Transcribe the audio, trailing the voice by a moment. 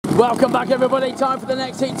Welcome back, everybody. Time for the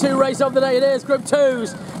next Heat 2 race of the day. It is Group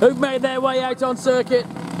 2s who've made their way out on circuit.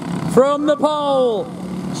 From the pole,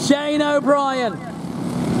 Shane O'Brien.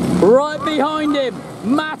 Right behind him,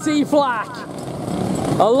 Matty Flack.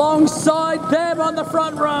 Alongside them on the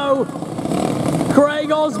front row,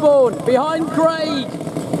 Craig Osborne. Behind Craig,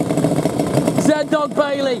 Z-Dog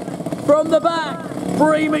Bailey. From the back,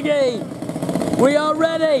 Bree McGee. We are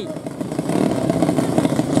ready.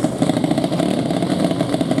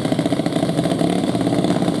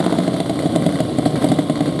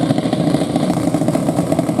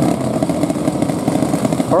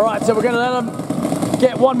 Alright, so we're going to let them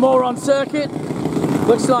get one more on circuit.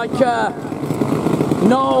 Looks like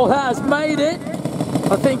Noel has made it.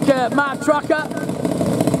 I think Matt Trucker,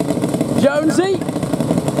 Jonesy,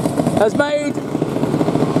 has made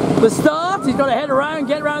the start. He's got to head around,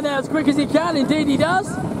 get around there as quick as he can. Indeed he does.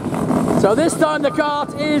 So this time the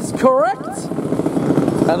kart is correct.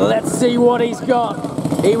 And let's see what he's got.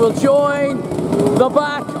 He will join the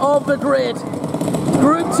back of the grid.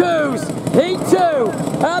 Group 2's Heat 2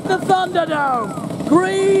 at the Thunderdome.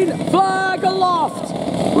 Green flag aloft.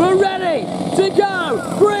 We're ready to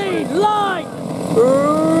go. Green light.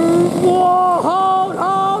 Whoa,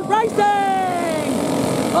 hold, racing.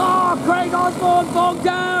 Oh, Craig Osborne bogged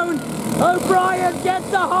down. O'Brien gets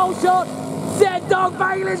the whole shot. Z-Dog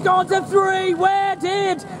Bailey's gone to 3. Where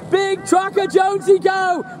did Big Trucker Jonesy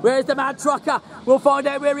go? Where's the mad trucker? We'll find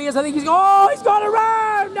out where he is. I think he's gone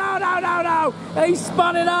around. No. He's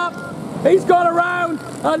spun it up. He's gone around.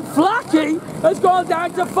 And Flacky has gone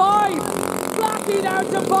down to 5. Flacky down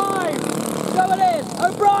to 5. So it is.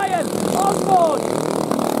 O'Brien, Osborne.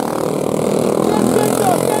 Then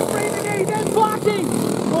Z-Dog, then Bree McGee, then Flacky.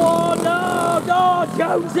 Oh no,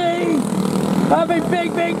 Jonesy. Having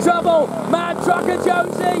big trouble. Mad Trucker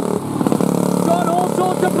Jonesy. Got all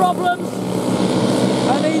sorts of problems.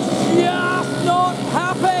 And he's just not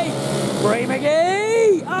happy. Bree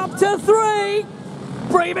McGee up to 3.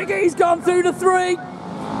 Bree McGee's gone through to 3.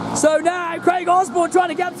 So now Craig Osborne trying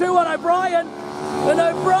to get through on O'Brien. And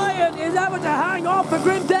O'Brien is able to hang on for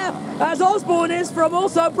grim death, as Osborne is from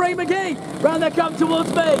also Bree McGee. Round they come towards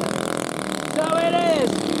me. So it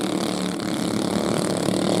is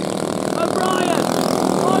O'Brien,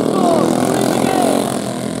 Osborne, Bree McGee.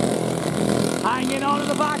 Hanging on at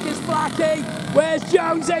the back is Flacky. Where's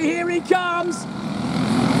Jonesy? Here he comes.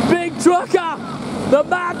 Big Trucker. The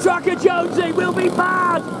mad Trucker Jonesy will be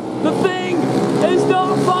mad. The thing is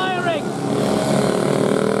not firing.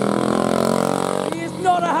 He is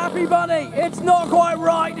not a happy bunny. It's not quite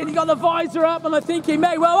right. And he got the visor up, and I think he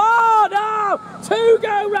may well. Oh no! 2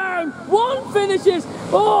 go round. 1 finishes.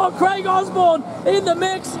 Oh, Craig Osborne in the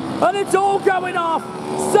mix, and it's all going off.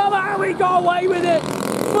 Somehow he got away with it.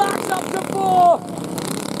 Flack's up to 4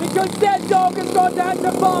 because Z-Dog has gone down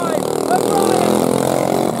to 5. O'Brien.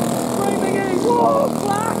 Whoa,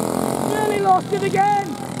 Flack! Nearly lost it again!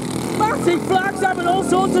 Matty Flack's having all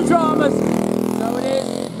sorts of dramas. So it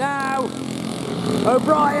is now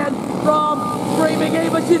O'Brien from Bree McGee,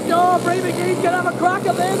 but Bree McGee's going to have a crack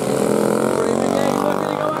at this. Bree McGee looking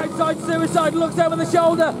to go outside suicide, looks over the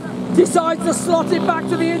shoulder, decides to slot it back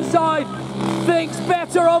to the inside, thinks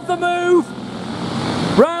better of the move.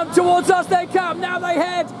 Round towards us they come, now they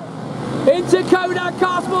head into Kodak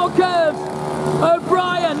Castmore curves.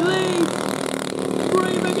 O'Brien leads.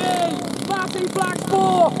 Bree McGee, Matty Flack's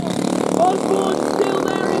 4, Osborne still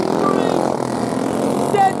there in 3,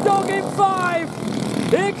 Z-Dog in 5,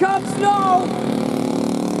 here comes Noel,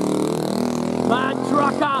 Mad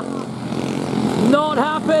Trucker, not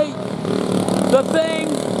happy, the thing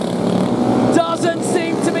doesn't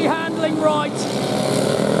seem to be handling right.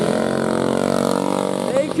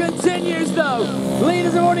 It continues though.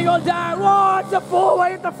 Leaders have already gone down. Whoa, it's a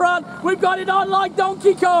 4-way at the front. We've got it on like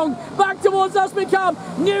Donkey Kong. Back towards us we come.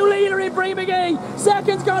 New leader in Bree McGee.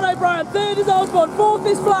 Second's gone O'Brien. 3rd is Osborne. 4th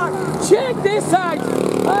is Flack. Check this out.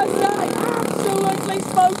 As they absolutely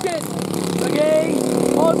smoke it. McGee,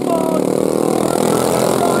 Osborne,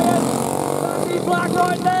 O'Brien, Matty Flack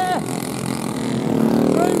right there.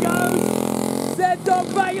 Through goes Z-Dog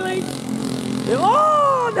Bailey.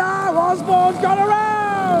 Oh no, Osborne's gone around.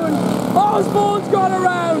 Osborne's gone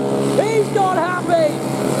around. He's not happy.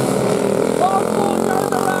 Osborne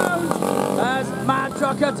goes around as Mad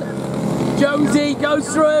Trucker Jonesy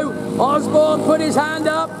goes through. Osborne put his hand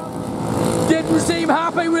up. Didn't seem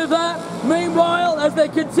happy with that. Meanwhile, as they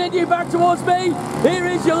continue back towards me, here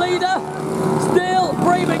is your leader. Still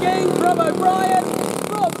Bree McGee from O'Brien,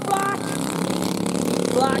 from Flack.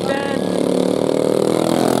 Flack then.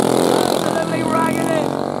 Absolutely ragging it.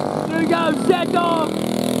 Through goes Z-Dog.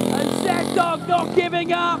 And Z-Dog not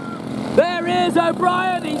giving up. There is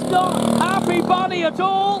O'Brien. He's not happy bunny at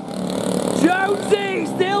all. Jonesy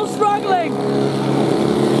still struggling.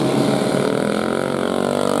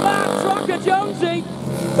 That trucker Jonesy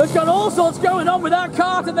has got all sorts going on with that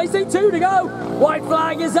cart, and they see 2 to go. White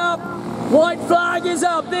flag is up. White flag is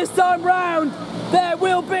up. This time round, there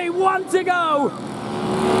will be 1 to go.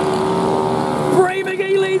 Bree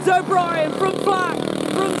McGee leads O'Brien from Flack,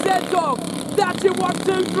 from Z-Dog. That's your 1,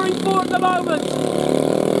 2, 3, 4 at the moment.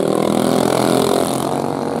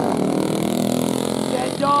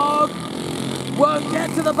 Z-Dog won't get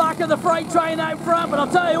to the back of the freight train out front, but I'll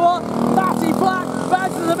tell you what, Matty Flack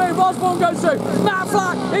bounces the move. Osborne goes through. Matt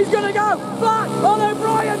Flack, he's going to go. Flack on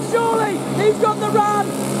O'Brien, surely. He's got the run.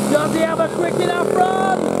 Does he have a quick enough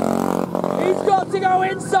run? He's got to go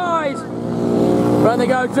inside. When they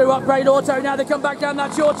go through Upgrade Auto, now they come back down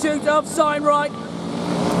that short chute of Sign Right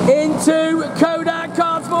into Kodak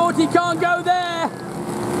Carsport. He can't go there.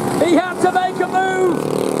 He had to make a move.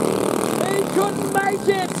 He couldn't make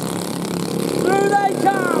it. Through they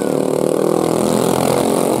come.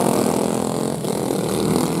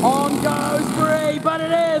 On goes Bree, but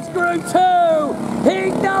it is Group 2.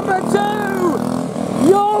 Heat number 2.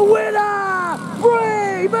 Your winner,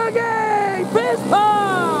 Bree McGee. Fist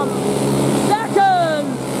pump.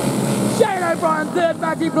 Shane O'Brien, 3rd,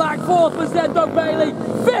 Matty Black, 4th was Z-Dog Bailey,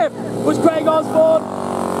 5th was Craig Osborne,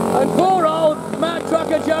 and poor old Matt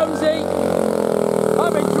Trucker Jonesy,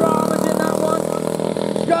 having dramas in that one,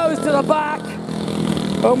 goes to the back,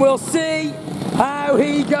 and we'll see how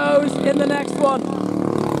he goes in the next one.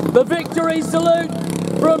 The victory salute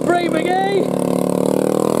from Bree McGee,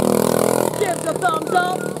 gives a thumbs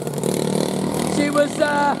up. She was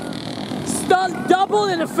stunt double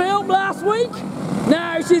in a film last week.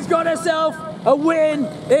 Now she's got herself a win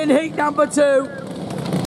in heat number 2.